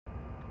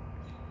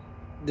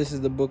This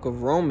is the book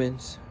of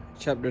Romans,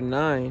 chapter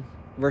 9,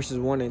 verses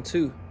 1 and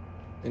 2.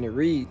 And it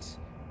reads,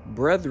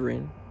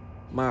 "Brethren,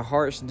 my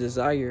heart's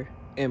desire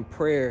and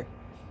prayer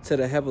to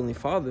the Heavenly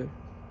Father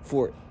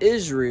for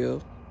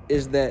Israel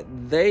is that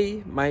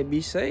they might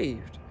be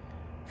saved.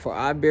 For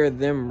I bear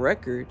them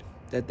record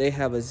that they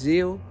have a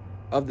zeal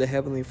of the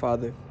Heavenly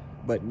Father,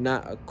 but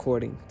not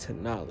according to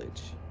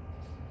knowledge."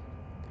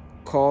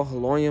 Call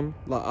Haloyim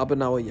la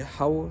Abanawa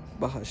Yahweh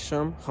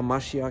Bahasham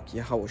Hamashiach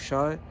Yahweh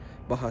Shai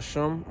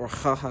Bahasham or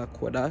Chaha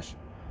Kwadash.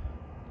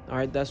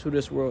 Alright, that's who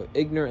this world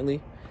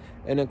ignorantly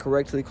and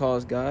incorrectly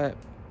calls God,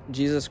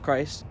 Jesus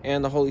Christ,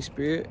 and the Holy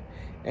Spirit,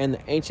 and the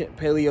ancient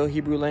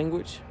Paleo-Hebrew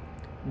language.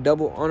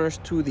 Double honors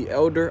to the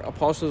elder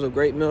apostles of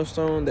Great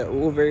Millstone that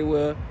rule very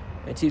well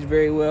and teach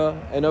very well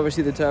and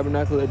oversee the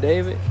tabernacle of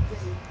David.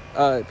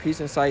 Peace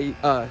and sight.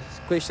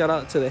 Quick shout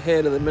out to the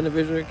head of the Men of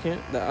Israel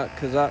camp, the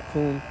Kazak,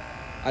 whom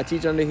I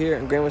teach under here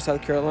in Greenwood,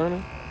 South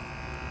Carolina.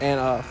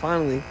 And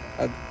finally,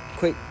 a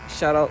quick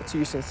shout out to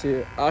you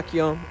sincere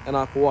Akyam and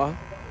Akwa,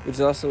 which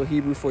is also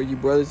Hebrew for you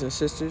brothers and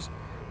sisters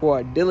who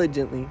are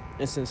diligently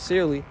and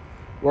sincerely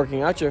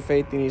working out your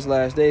faith in these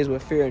last days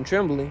with fear and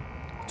trembling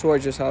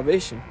towards your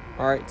salvation.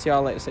 All right, to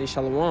y'all like to say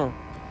shalom.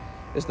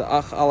 It's the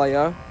Ach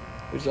Alayah,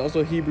 which is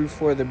also Hebrew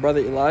for the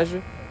brother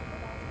Elijah.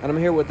 And I'm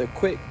here with a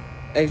quick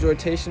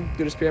exhortation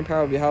through the spirit and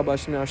power of Yahweh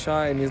Shem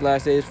Shai in these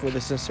last days for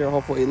the sincere,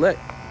 hopeful elect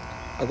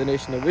of the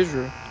nation of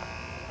Israel.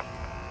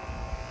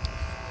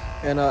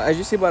 And as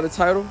you see by the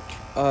title,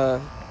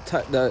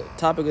 the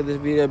topic of this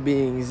video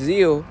being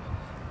zeal,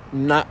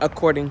 not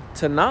according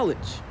to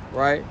knowledge,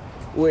 right?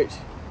 Which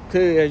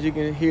clearly, as you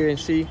can hear and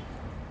see,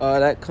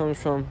 that comes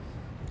from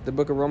the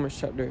book of Romans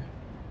chapter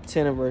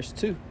 10 and verse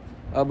 2.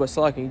 But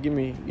Salah, can you give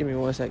me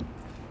 1 second?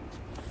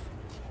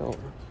 Oh,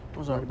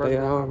 I'm sorry,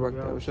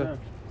 what's up?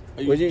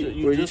 You Was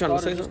you trying to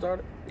say something?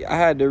 Yeah, I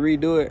had to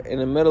redo it in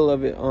the middle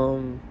of it.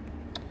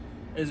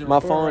 My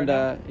phone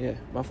died. Yeah,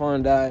 my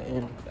phone died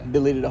and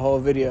deleted the whole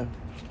video.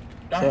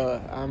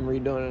 So I'm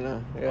redoing it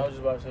now. Yeah. I was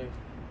just about to say.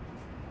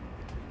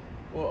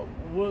 Well,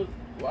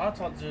 I'll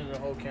talk to the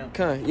whole camp.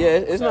 Yeah,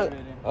 it's not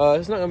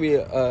gonna be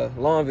a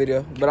long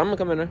video, but I'm gonna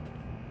come in there.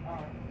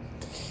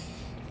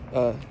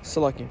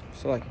 Salakim.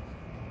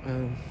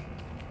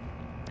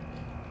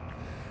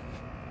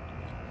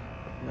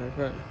 Matter of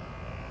fact,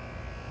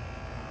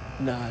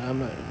 nah, I'm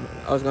not.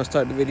 I was gonna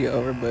start the video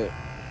over, but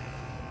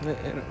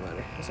it don't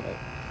matter. It's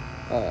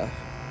alright.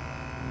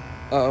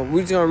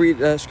 We're just gonna read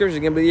scriptures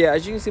again, but yeah,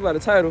 as you can see by the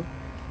title,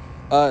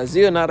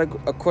 zeal not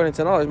according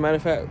to knowledge. Matter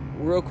of fact,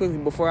 real quickly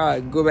before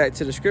I go back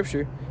to the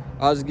scripture,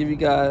 I'll just give you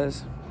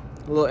guys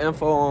a little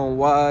info on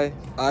why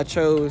I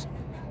chose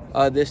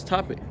this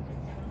topic.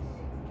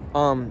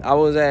 I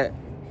was at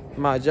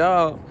my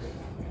job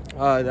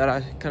that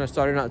I kind of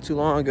started not too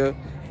long ago,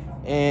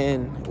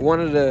 and one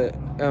of the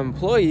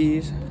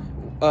employees,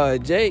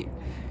 Jake,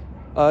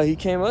 he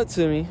came up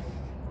to me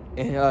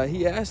and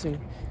he asked me,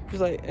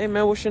 he's like, "Hey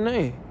man, what's your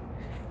name?"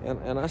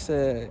 And I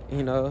said,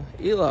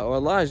 Eli or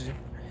Elijah.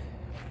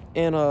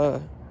 And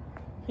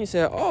he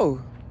said,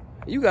 "Oh,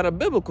 you got a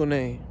biblical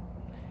name."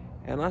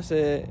 And I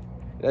said,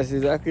 "That's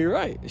exactly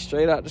right,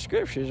 straight out the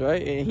scriptures,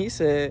 right?" And he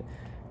said,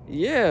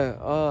 "Yeah,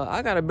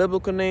 I got a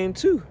biblical name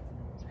too."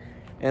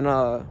 And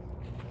I'll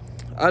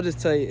just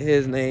tell you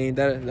his name.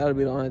 That'll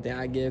be the only thing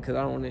I give, because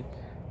I'm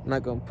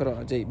not gonna put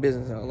all Jake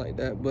business out like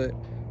that. But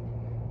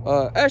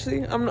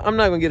actually, I'm not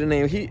gonna get a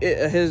name.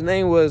 His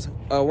name was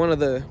one of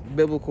the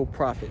biblical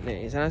prophet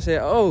names. And I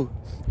said, "Oh,"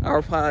 I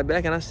replied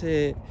back and I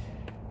said,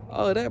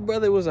 "Oh, that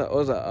brother was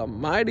a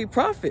mighty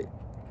prophet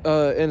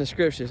in the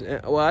scriptures."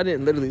 And, well, I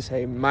didn't literally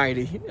say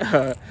mighty.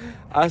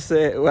 I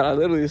said, what I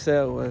literally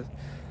said was,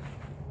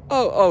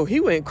 Oh, he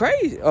went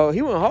crazy. Oh,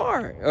 he went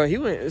hard. Or he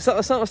went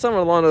something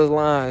along those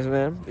lines,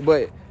 man.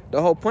 But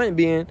the whole point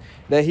being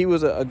that he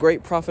was a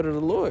great prophet of the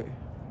Lord.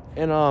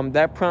 And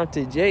that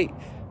prompted Jake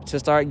to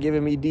start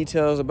giving me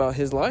details about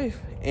his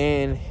life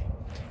and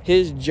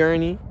his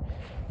journey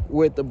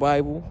with the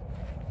Bible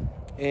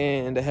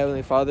and the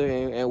Heavenly Father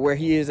and where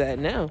he is at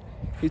now.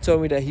 He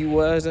told me that he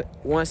was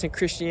once in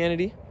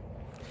Christianity,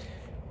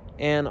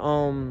 and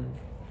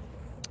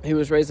he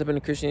was raised up in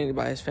Christianity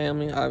by his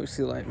family,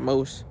 obviously, like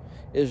most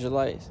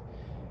Israelites.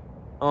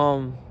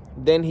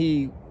 Then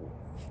he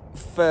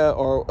fell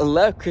or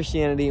left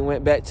Christianity and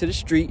went back to the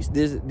streets.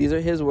 These are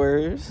his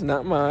words,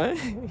 not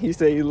mine. He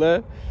said he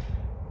left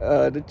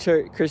the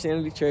church,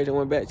 Christianity church, and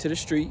went back to the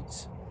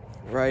streets,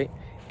 right?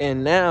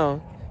 And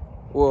now,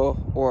 or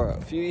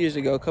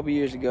a couple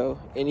years ago,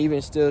 and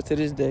even still to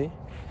this day,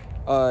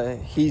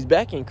 he's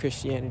back in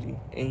Christianity,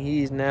 and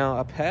he's now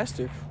a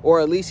pastor,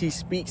 or at least he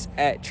speaks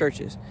at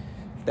churches.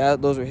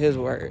 Those were his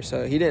words.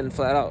 So he didn't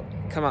flat out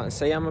come out and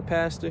say I'm a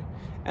pastor.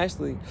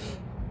 Actually,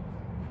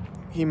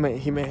 he may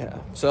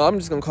have. So I'm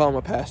just gonna call him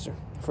a pastor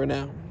for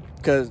now,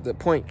 because the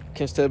point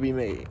can still be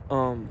made,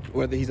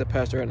 whether he's a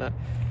pastor or not.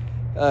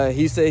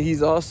 He said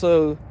he's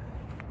also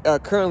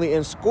currently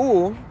in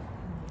school,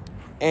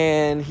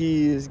 and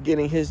he's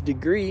getting his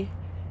degree.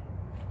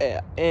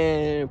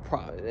 And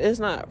it's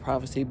not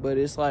prophecy, but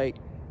it's like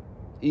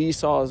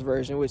Esau's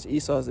version, which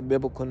Esau is a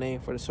biblical name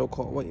for the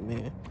so-called white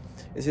man.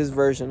 It's his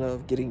version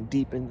of getting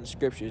deep into the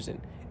scriptures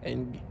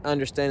and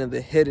understanding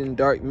the hidden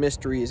dark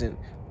mysteries and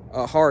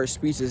hard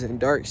speeches and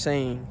dark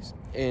sayings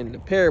and the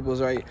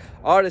parables, right?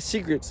 All the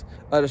secrets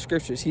of the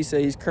scriptures. He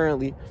said he's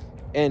currently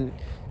in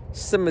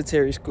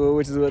cemetery school,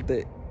 which is what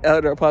the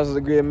Elder Apostles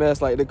Degree of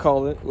Mass like to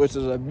call it, which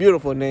is a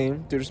beautiful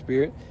name through the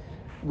Spirit.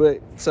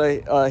 But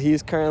so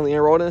he's currently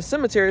enrolled in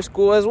cemetery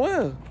school as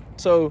well.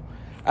 So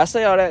I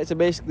say all that to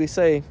basically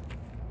say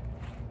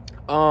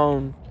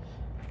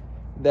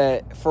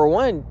that for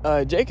one,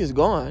 Jake is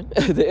gone.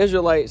 The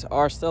Israelites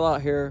are still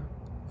out here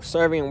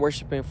serving and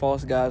worshiping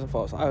false gods and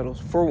false idols,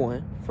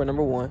 for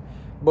number one.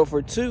 But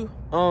for two,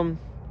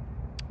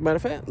 matter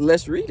of fact,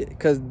 let's read it,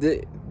 because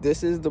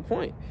this is the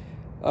point.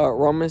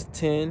 Romans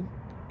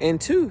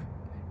 10:2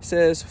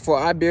 says, "For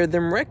I bear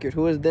them record."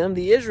 Who is them?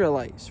 The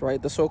Israelites,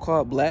 right? The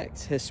so-called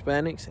blacks,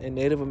 Hispanics, and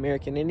Native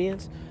American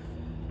Indians.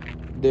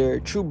 Their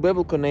true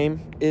biblical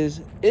name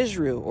is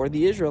Israel, or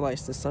the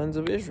Israelites, the sons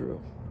of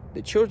Israel,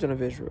 the children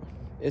of Israel.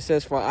 It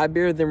says, "For I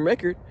bear them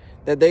record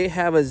that they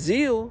have a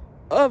zeal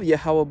of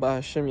Yahweh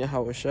B'Hashem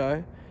Yahweh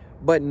Shai,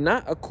 but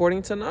not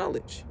according to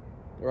knowledge,"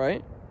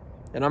 right?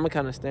 And I'm gonna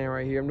kind of stand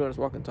right here. I'm doing this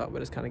walking talk,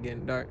 but it's kind of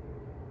getting dark.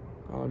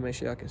 I want to make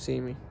sure y'all can see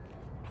me.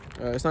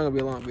 It's not gonna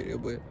be a long video,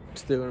 but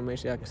still gonna make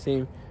sure y'all can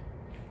see me.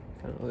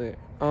 Kind of lit.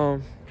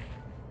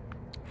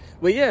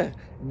 But yeah,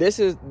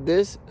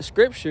 this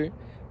scripture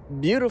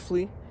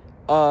beautifully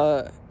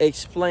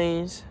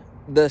explains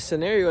the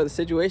scenario or the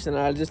situation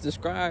that I just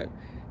described,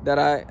 that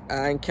I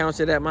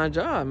encountered at my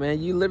job,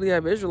 man. You literally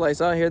have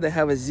Israelites out here that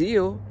have a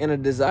zeal and a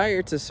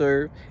desire to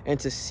serve and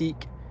to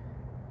seek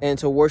and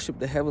to worship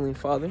the Heavenly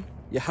Father,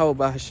 Yahweh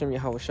B'Hashem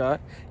Yahweh Shai,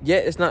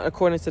 yet it's not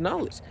according to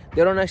knowledge.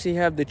 They don't actually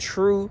have the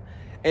true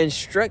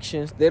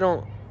instructions. They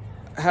don't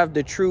have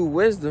the true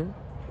wisdom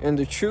and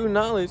the true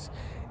knowledge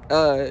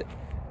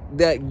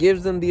that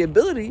gives them the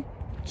ability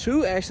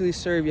to actually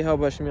serve Yahweh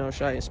B'Hashem Yahweh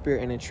Shai in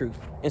spirit and in truth,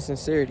 in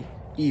sincerity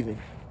even,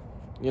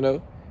 you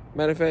know.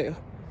 Matter of fact,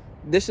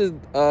 this is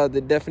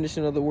the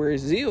definition of the word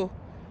zeal.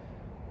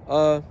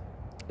 It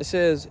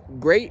says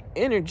great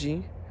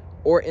energy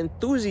or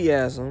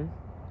enthusiasm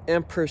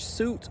in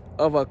pursuit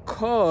of a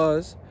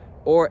cause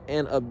or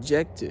an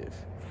objective,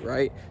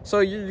 right? So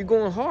you're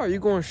going hard, you're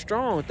going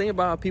strong. Think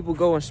about how people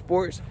go in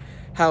sports,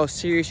 how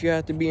serious you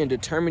have to be and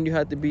determined you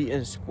have to be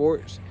in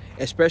sports,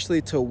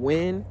 especially to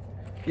win.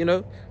 You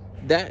know,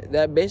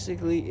 that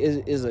basically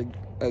is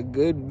a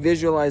good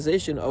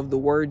visualization of the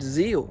word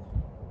zeal,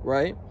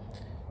 right?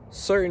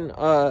 Certain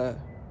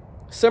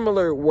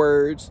similar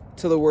words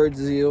to the word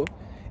zeal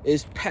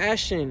is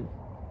passion.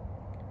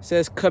 It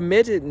says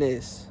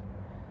committedness,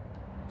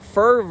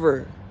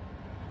 fervor,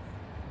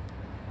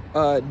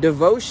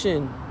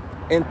 devotion,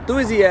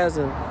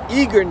 enthusiasm,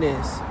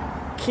 eagerness,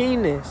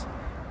 keenness,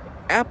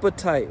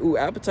 appetite. Ooh,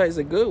 appetite is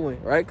a good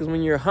one, right? Because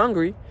when you're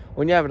hungry,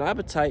 when you have an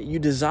appetite, you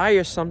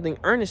desire something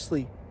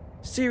earnestly,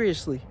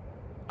 seriously.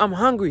 I'm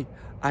hungry.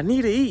 I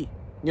need to eat.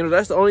 You know,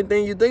 that's the only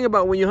thing you think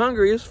about when you're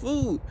hungry is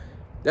food.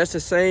 That's the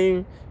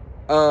same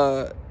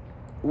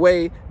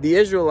way the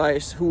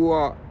Israelites, who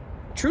are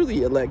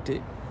truly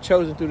elected,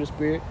 chosen through the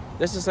Spirit,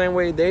 that's the same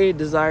way they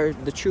desire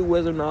the true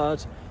wisdom,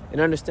 knowledge, and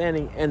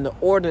understanding and the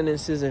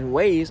ordinances and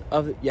ways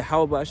of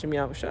Yahweh B'Hashem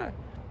Yahweh Shai.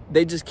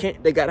 They just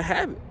can't, they gotta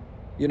have it,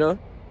 you know?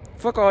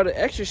 Fuck all the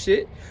extra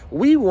shit.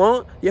 We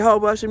want Yahweh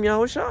B'Hashem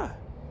Yahweh Shai.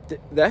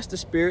 That's the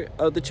spirit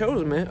of the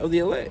chosen, man, of the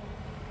elect.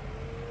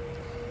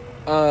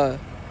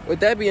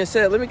 With that being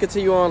said, let me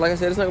continue on. Like I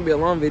said, it's not gonna be a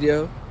long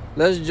video.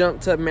 Let's jump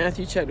to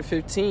Matthew chapter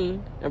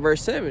 15 and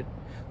verse 7.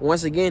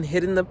 Once again,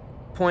 hitting the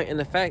point in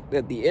the fact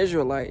that the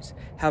Israelites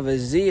have a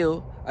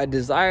zeal, a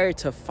desire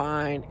to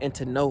find and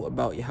to know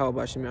about Yahweh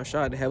B'Hashem Yahweh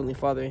Shai, the Heavenly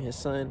Father and His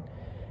Son,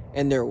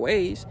 and their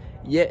ways,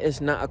 yet it's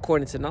not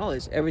according to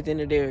knowledge. Everything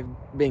that they've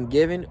been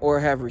given or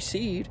have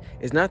received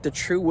is not the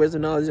true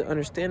wisdom, knowledge, and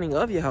understanding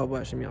of Yahweh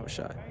B'Hashem Yahweh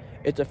Shai.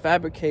 It's a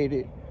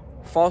fabricated,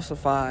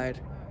 falsified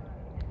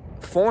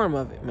form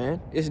of it, man.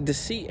 It's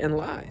deceit and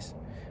lies.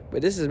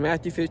 But this is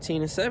Matthew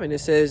 15 and 7. It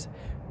says,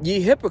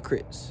 "Ye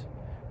hypocrites,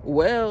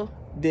 well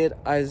did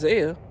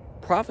Isaiah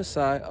prophesy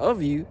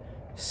of you,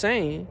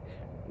 saying,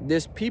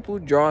 This people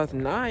draweth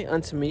nigh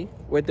unto me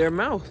with their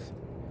mouth,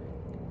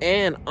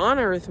 and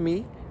honoreth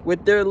me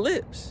with their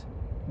lips,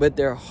 but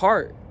their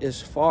heart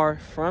is far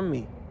from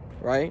me."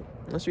 Right?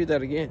 Let's read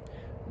that again.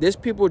 "This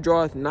people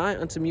draweth nigh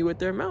unto me with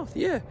their mouth."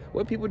 Yeah,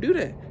 what people do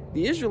that?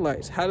 The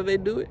Israelites. How do they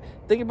do it?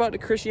 Think about the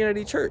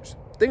Christianity church.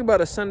 Think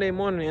about a Sunday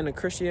morning in a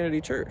Christianity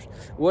church.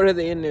 What are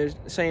they in there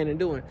saying and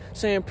doing?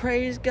 Saying,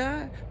 praise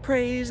God,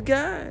 praise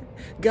God.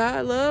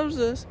 God loves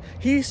us.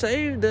 He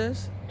saved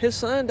us. His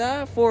Son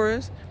died for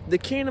us. The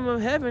kingdom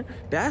of heaven,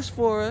 that's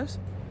for us.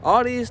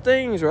 All these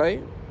things,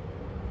 right?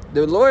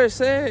 The Lord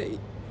said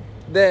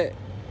that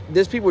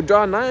this people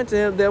draw nigh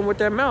to them with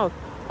their mouth.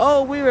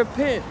 Oh, we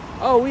repent.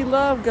 Oh, we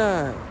love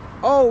God.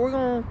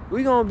 Oh,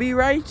 we're gonna be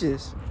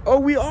righteous. Oh,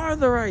 we are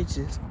the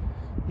righteous.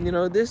 You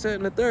know, this, that,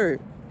 and the third.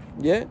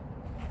 Yeah.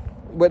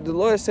 But the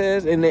Lord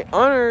says, and they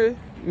honor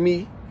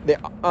me,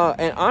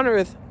 and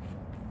honoreth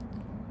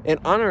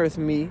and honoreth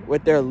me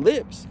with their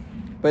lips,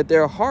 but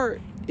their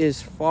heart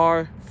is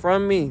far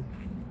from me.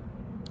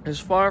 It's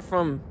far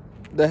from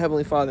the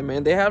Heavenly Father,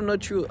 man. They have no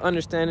true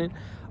understanding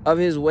of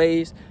his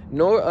ways,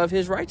 nor of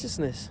his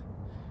righteousness,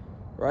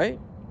 right?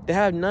 They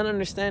have none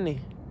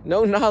understanding,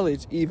 no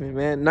knowledge even,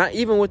 man. Not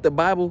even with the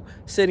Bible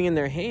sitting in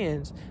their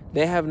hands,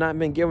 they have not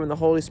been given the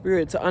Holy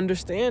Spirit to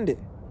understand it,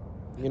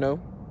 you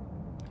know?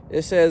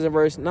 It says in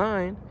verse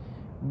 9,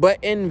 but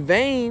in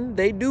vain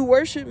they do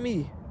worship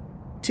me,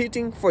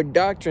 teaching for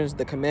doctrines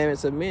the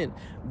commandments of men.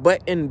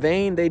 But in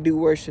vain they do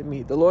worship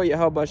me. The Lord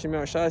Yahweh Shem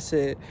Yahushua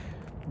said,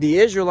 the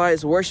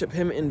Israelites worship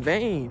him in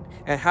vain.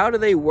 And how do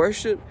they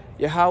worship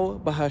Yahweh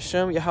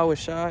Bahashem Yahweh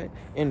Shai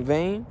in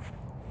vain?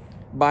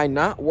 By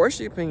not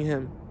worshiping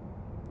him.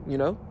 You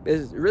know,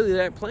 it's really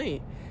that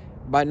plain.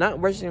 By not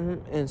worshiping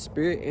him in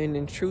spirit and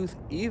in truth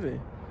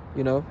even.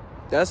 You know,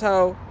 that's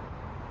how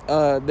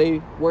they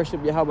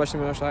worship Yahweh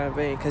Shem Yahushua in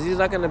vain. Because he's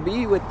not going to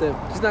be with them.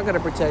 He's not going to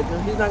protect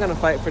them. He's not going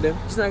to fight for them.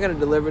 He's not going to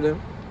deliver them.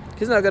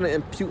 He's not going to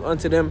impute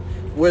unto them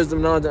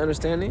wisdom, knowledge, and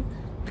understanding.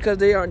 Because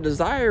they aren't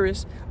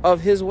desirous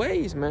of his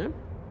ways, man.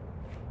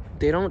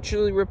 They don't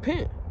truly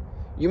repent.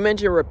 You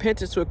mention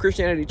repentance to a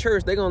Christianity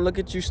church, they're going to look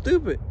at you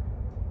stupid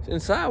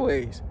and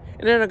sideways.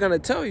 And they're not going to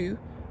tell you,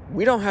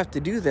 we don't have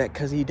to do that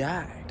because he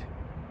died.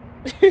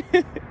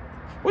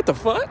 What the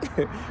fuck?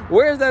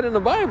 Where is that in the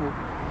Bible?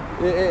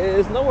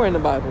 It's nowhere in the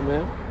Bible,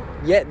 man.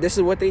 Yet, this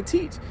is what they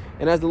teach.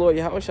 And as the Lord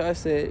Yahushua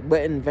said,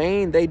 but in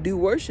vain they do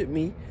worship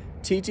me,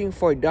 teaching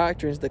for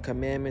doctrines the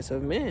commandments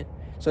of men.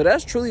 So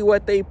that's truly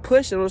what they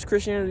push in those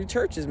Christianity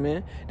churches,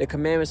 man. The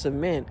commandments of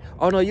men.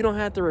 Oh, no, you don't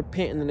have to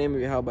repent in the name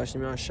of Yahweh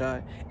Shem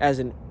Yahushua as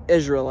an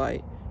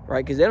Israelite,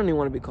 right? Because they don't even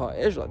want to be called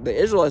Israelites. The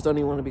Israelites don't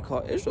even want to be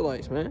called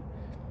Israelites, man.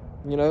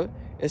 You know,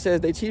 it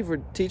says they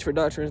teach for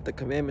doctrines the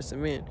commandments of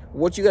men.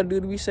 What you got to do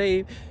to be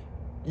saved?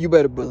 You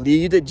better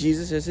believe that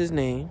Jesus is his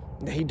name,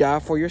 that he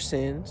died for your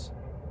sins,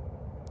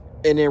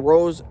 and then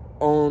rose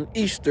on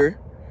Easter,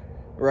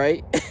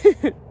 right?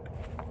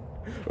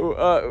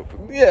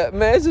 Yeah,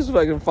 man, it's just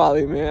fucking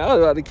folly, man. I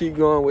was about to keep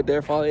going with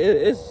their folly.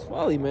 It's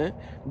folly, man.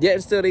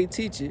 Yet still they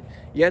teach it.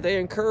 Yet they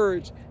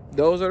encourage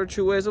those are the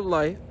true ways of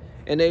life,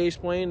 and they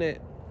explain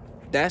that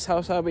that's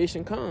how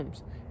salvation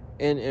comes.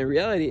 And in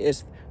reality,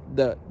 it's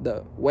the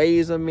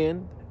ways of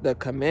men, the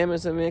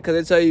commandments of men, because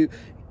they tell you,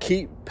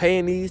 keep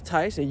paying these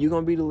tithes and you're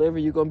going to be delivered,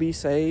 you're going to be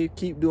saved,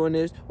 keep doing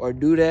this or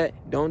do that,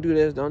 don't do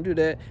this, don't do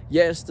that.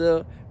 Yet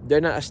still,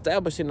 they're not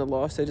establishing the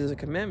law, statutes, and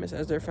commandments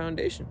as their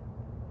foundation.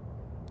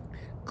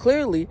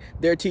 Clearly,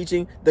 they're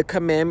teaching the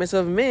commandments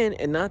of men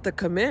and not the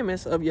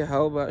commandments of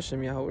Yahweh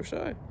Hashem Yahweh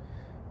Shai.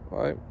 All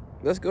right,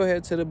 let's go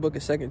ahead to the book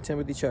of 2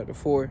 Timothy chapter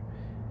 4,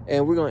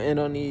 and we're going to end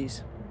on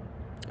these,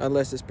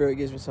 unless the Spirit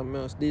gives me something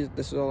else. This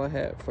is all I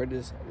have for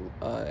this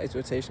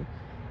exhortation.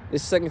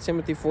 This is 2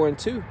 Timothy 4 and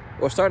 2,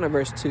 or starting at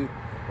verse 2.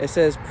 It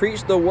says,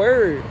 preach the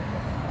word,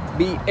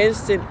 be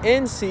instant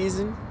in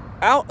season,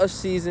 out of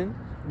season,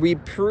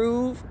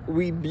 reprove,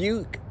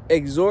 rebuke,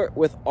 exhort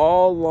with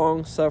all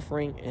long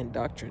suffering and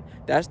doctrine.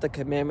 That's the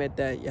commandment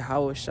that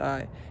Yahweh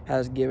Shai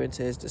has given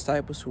to his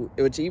disciples,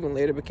 which even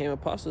later became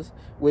apostles,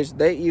 which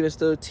they even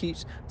still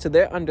teach to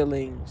their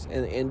underlings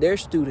and their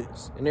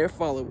students and their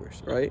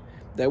followers, right?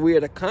 That we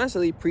are to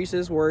constantly preach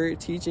his word,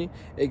 teaching,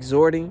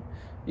 exhorting,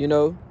 you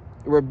know,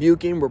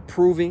 rebuking,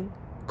 reproving,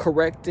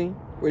 correcting,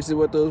 which is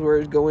what those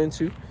words go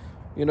into.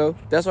 You know,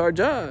 that's our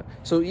job.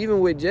 So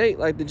even with Jake,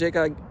 like the Jake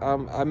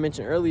I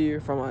mentioned earlier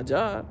from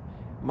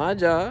my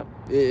job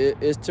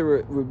is to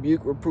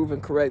rebuke, reprove,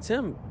 and correct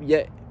him,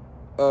 yet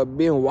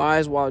being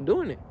wise while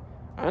doing it.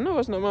 I know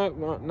it's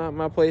not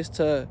my place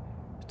to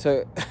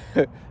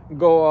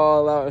go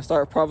all out and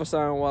start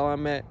prophesying while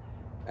I'm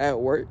at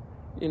work.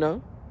 You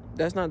know,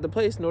 that's not the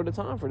place nor the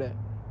time for that.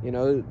 You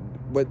know,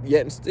 but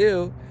yet and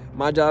still,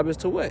 my job is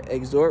to what?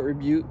 Exhort,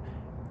 rebuke,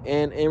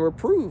 and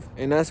reprove.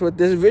 And that's what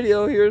this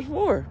video here is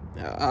for.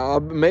 I'll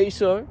make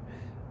sure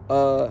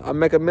I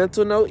make a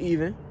mental note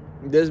even.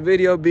 This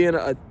video being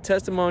a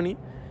testimony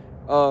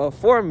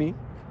for me,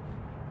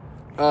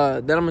 that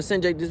I'm going to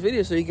send Jake this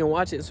video so he can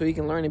watch it, so he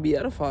can learn and be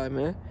edified,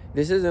 man.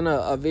 This isn't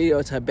a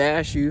video to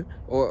bash you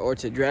or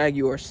to drag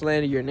you or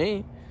slander your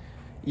name.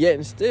 Yet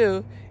and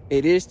still,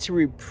 it is to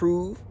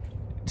reprove,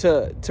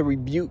 to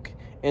rebuke,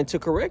 and to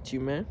correct you,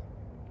 man.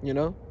 You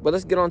know? But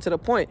let's get on to the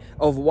point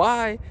of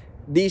why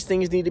these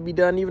things need to be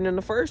done even in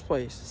the first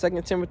place.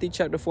 2 Timothy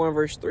chapter 4 and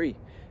verse 3.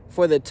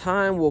 For the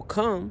time will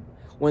come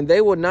when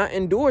they will not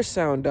endure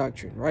sound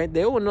doctrine, right?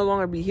 They will no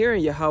longer be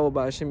hearing Yahweh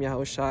Ba'ashem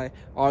Yahweh Shai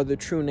are the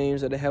true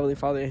names of the Heavenly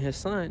Father and His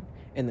Son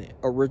in the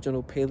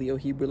original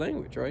Paleo-Hebrew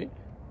language, right?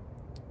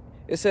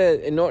 It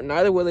says, and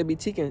neither will they be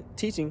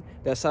teaching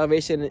that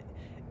salvation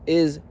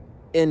is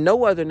in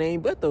no other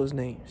name but those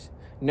names.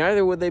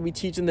 Neither will they be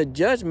teaching the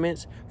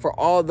judgments for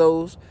all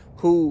those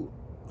who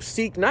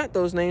seek not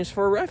those names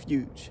for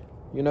refuge.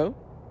 You know,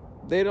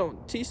 they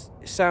don't teach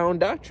sound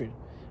doctrine.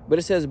 But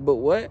it says, but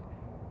what?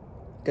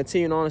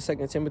 Continuing on in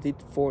 2 Timothy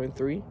 4 and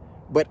 3.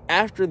 But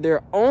after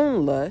their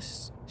own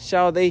lusts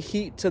shall they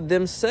heap to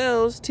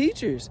themselves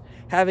teachers,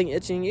 having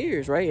itching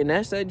ears, right? And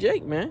that's that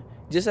Jake, man.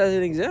 just as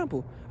an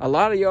example. A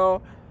lot of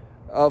y'all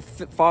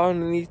fall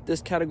underneath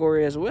this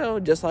category as well,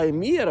 just like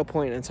me at a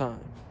point in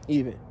time,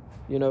 even,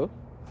 you know.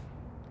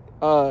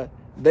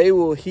 They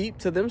will heap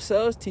to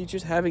themselves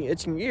teachers having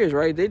itching ears,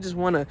 right? They just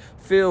want to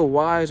feel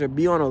wise or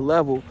be on a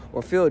level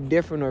or feel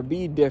different or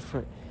be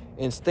different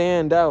and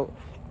stand out.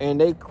 And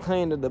they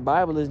claim that the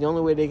Bible is the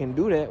only way they can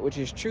do that, which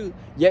is true.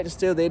 Yet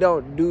still they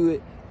don't do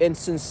it in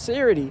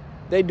sincerity.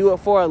 They do it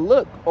for a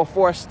look or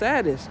for a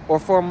status or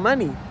for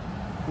money,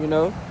 you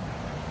know,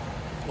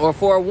 or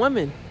for a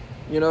woman,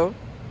 you know.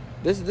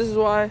 This is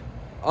why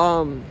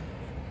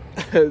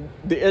the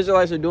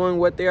Israelites are doing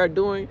what they are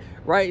doing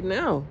right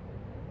now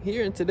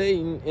here and today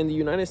in the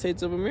United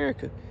States of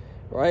America,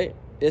 right?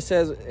 It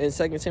says in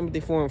 2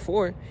 Timothy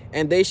 4:4,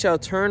 and they shall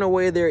turn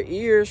away their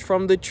ears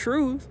from the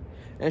truth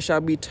and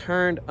shall be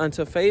turned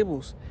unto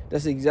fables.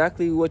 That's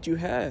exactly what you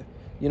have.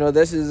 You know,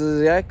 this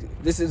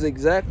is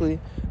exactly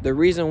the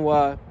reason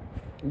why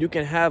you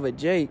can have a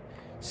Jake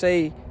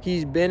say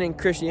he's been in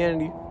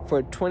Christianity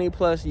for 20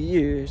 plus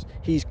years.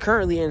 He's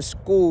currently in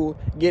school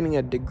getting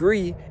a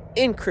degree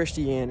in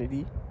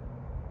Christianity.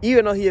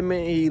 Even though he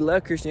admitted he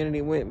left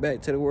Christianity, went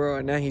back to the world,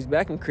 and now he's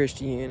back in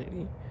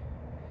Christianity.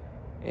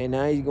 And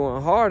now he's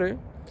going harder.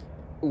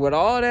 With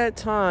all that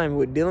time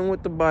with dealing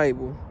with the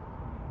Bible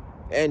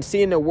and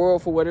seeing the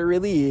world for what it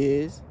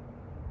really is,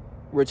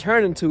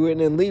 returning to it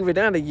and then leave it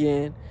down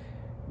again,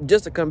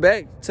 just to come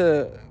back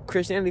to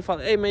Christianity.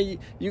 Hey, man,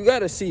 you got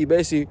to see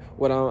basically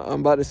what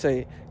I'm about to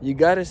say. You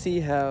got to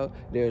see how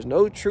there's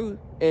no truth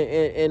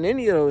in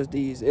any of those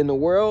deeds in the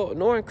world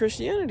nor in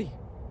Christianity.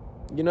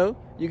 You know,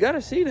 you got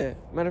to see that.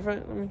 Matter of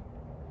fact, let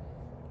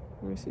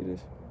me see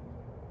this.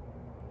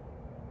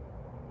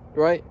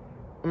 Right?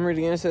 I'm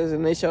reading it. It says,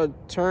 and they shall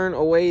turn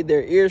away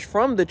their ears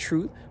from the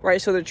truth.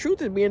 Right? So the truth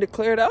is being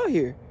declared out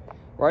here.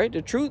 Right?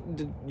 The truth,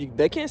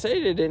 they can't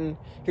say they didn't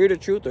hear the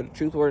truth or the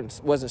truth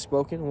wasn't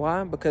spoken.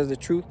 Why? Because the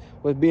truth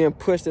was being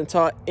pushed and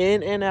taught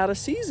in and out of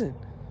season.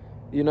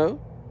 You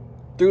know?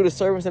 Through the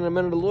servants and the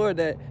men of the Lord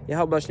that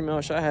Yahweh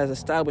Shemel Shai has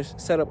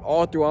established, set up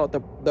all throughout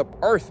the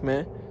earth,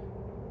 man.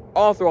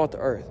 All throughout the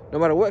earth, no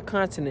matter what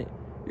continent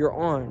you're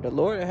on, the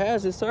Lord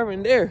has his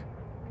servant there,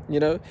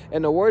 you know,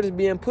 and the word is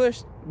being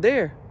pushed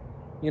there,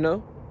 you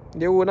know.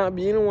 There will not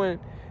be anyone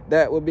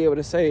that would be able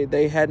to say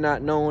they had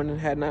not known and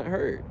had not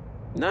heard.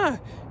 Nah,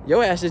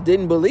 your ass just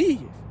didn't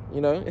believe,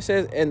 you know. It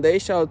says, and they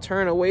shall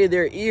turn away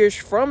their ears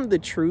from the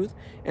truth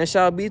and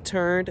shall be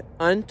turned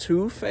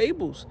unto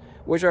fables,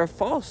 which are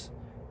false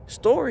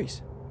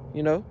stories,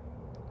 you know,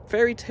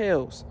 fairy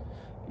tales.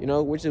 You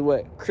know, which is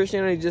what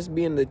Christianity just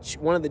being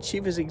one of the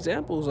chiefest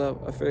examples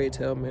of a fairy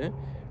tale, man.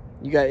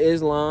 You got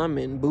Islam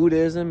and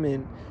Buddhism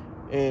and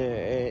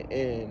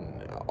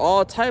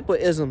all type of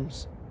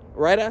isms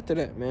right after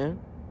that, man.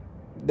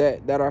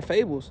 That are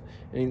fables.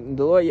 And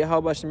the Lord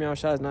Yahweh Shemel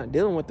Shai is not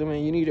dealing with them,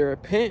 and you need to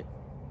repent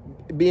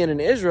being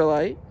an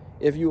Israelite.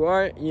 If you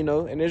are, you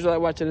know, an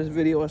Israelite watching this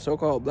video, a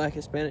so-called Black,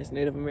 Hispanics,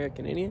 Native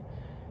American, Indian,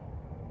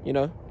 you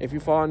know, if you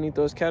fall underneath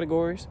those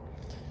categories,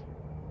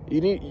 you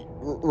need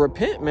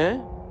repent,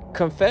 man.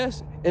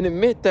 Confess and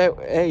admit that,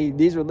 hey,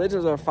 these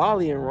religions are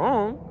folly and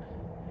wrong,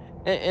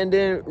 and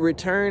then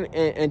return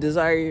and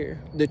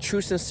desire the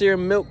true, sincere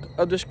milk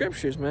of the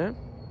scriptures, man.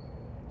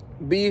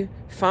 Be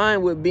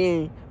fine with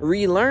being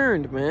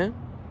relearned, man.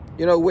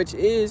 You know, which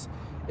is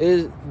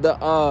the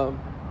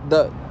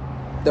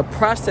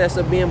process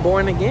of being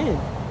born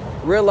again.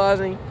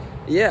 Realizing,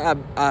 yeah,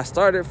 I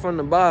started from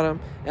the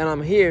bottom and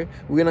I'm here.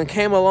 We done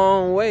came a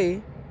long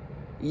way,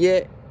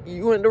 yet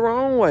you went the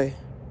wrong way,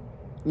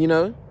 you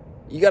know.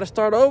 You got to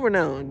start over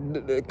now,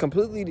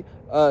 completely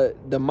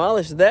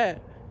demolish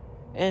that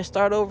and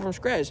start over from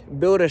scratch.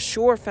 Build a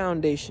sure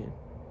foundation,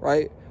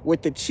 right,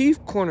 with the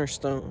chief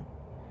cornerstone.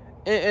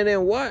 And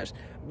then watch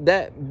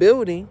that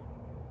building,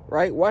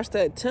 right, watch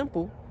that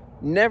temple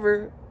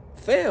never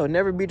fail,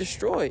 never be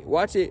destroyed.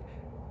 Watch it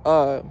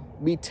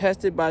be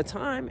tested by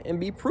time and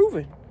be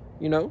proven,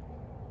 you know.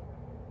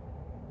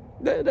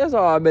 That's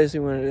all I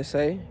basically wanted to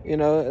say, you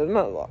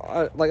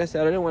know. Like I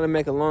said, I didn't want to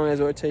make a long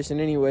exhortation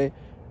anyway.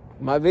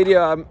 My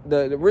video,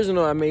 the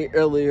original I made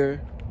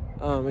earlier,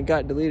 it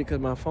got deleted because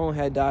my phone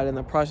had died in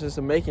the process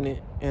of making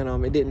it, and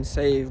it didn't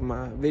save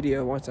my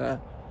video once I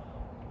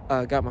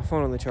got my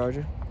phone on the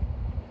charger.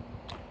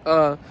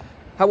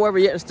 However,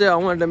 yet and still, I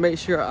wanted to make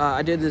sure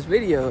I did this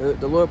video.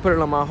 The Lord put it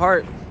on my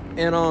heart,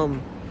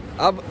 and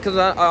because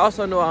I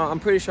also know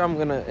I'm pretty sure I'm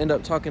gonna end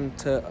up talking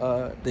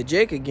to the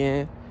Jake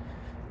again,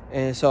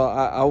 and so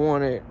I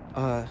wanted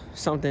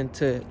something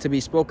to be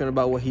spoken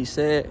about what he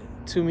said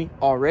to me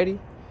already.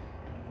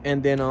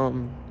 And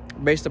then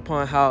based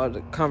upon how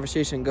the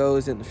conversation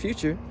goes in the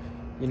future,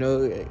 you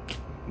know,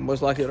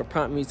 most likely it'll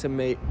prompt me to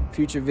make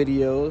future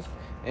videos.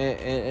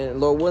 And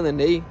Lord willing,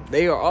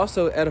 they are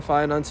also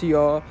edifying unto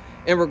y'all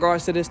in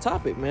regards to this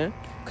topic, man.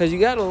 Because you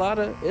got a lot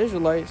of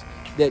Israelites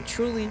that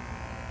truly,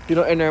 you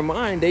know, in their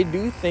mind, they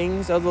do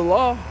things of the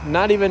law,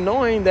 not even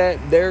knowing that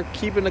they're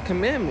keeping the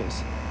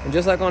commandments. And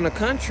just like on the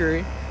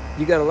contrary,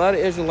 you got a lot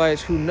of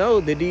Israelites who know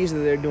the deeds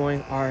that they're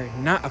doing are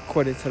not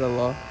according to the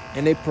law,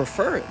 and they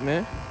prefer it,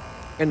 man.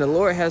 And the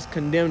Lord has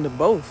condemned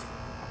both.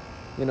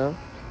 You know,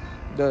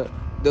 the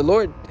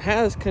Lord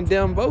has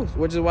condemned both,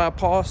 which is why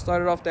Paul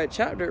started off that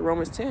chapter at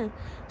Romans 10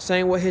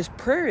 saying what his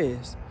prayer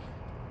is,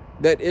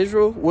 that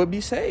Israel would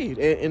be saved,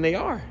 and they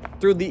are,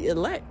 through the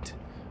elect,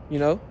 you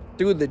know,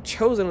 through the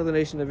chosen of the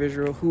nation of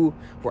Israel, who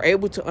were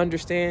able to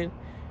understand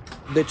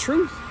the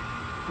truth,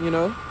 you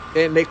know,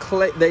 and they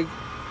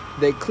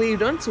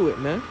cleaved unto it,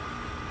 man,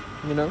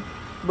 you know.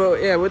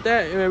 But yeah, with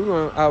that,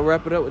 man, I'll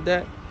wrap it up with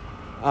that.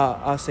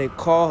 I'll say,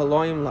 call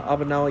Elohim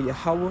la'abanaw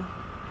Yahweh,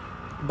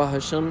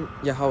 Bahashem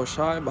Yahweh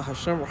Shai,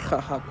 Bahashem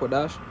Racha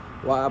HaKodash,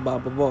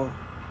 Wa'abababah.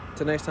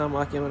 Till next time,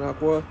 Akim and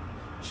Akwa,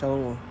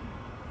 Shalom.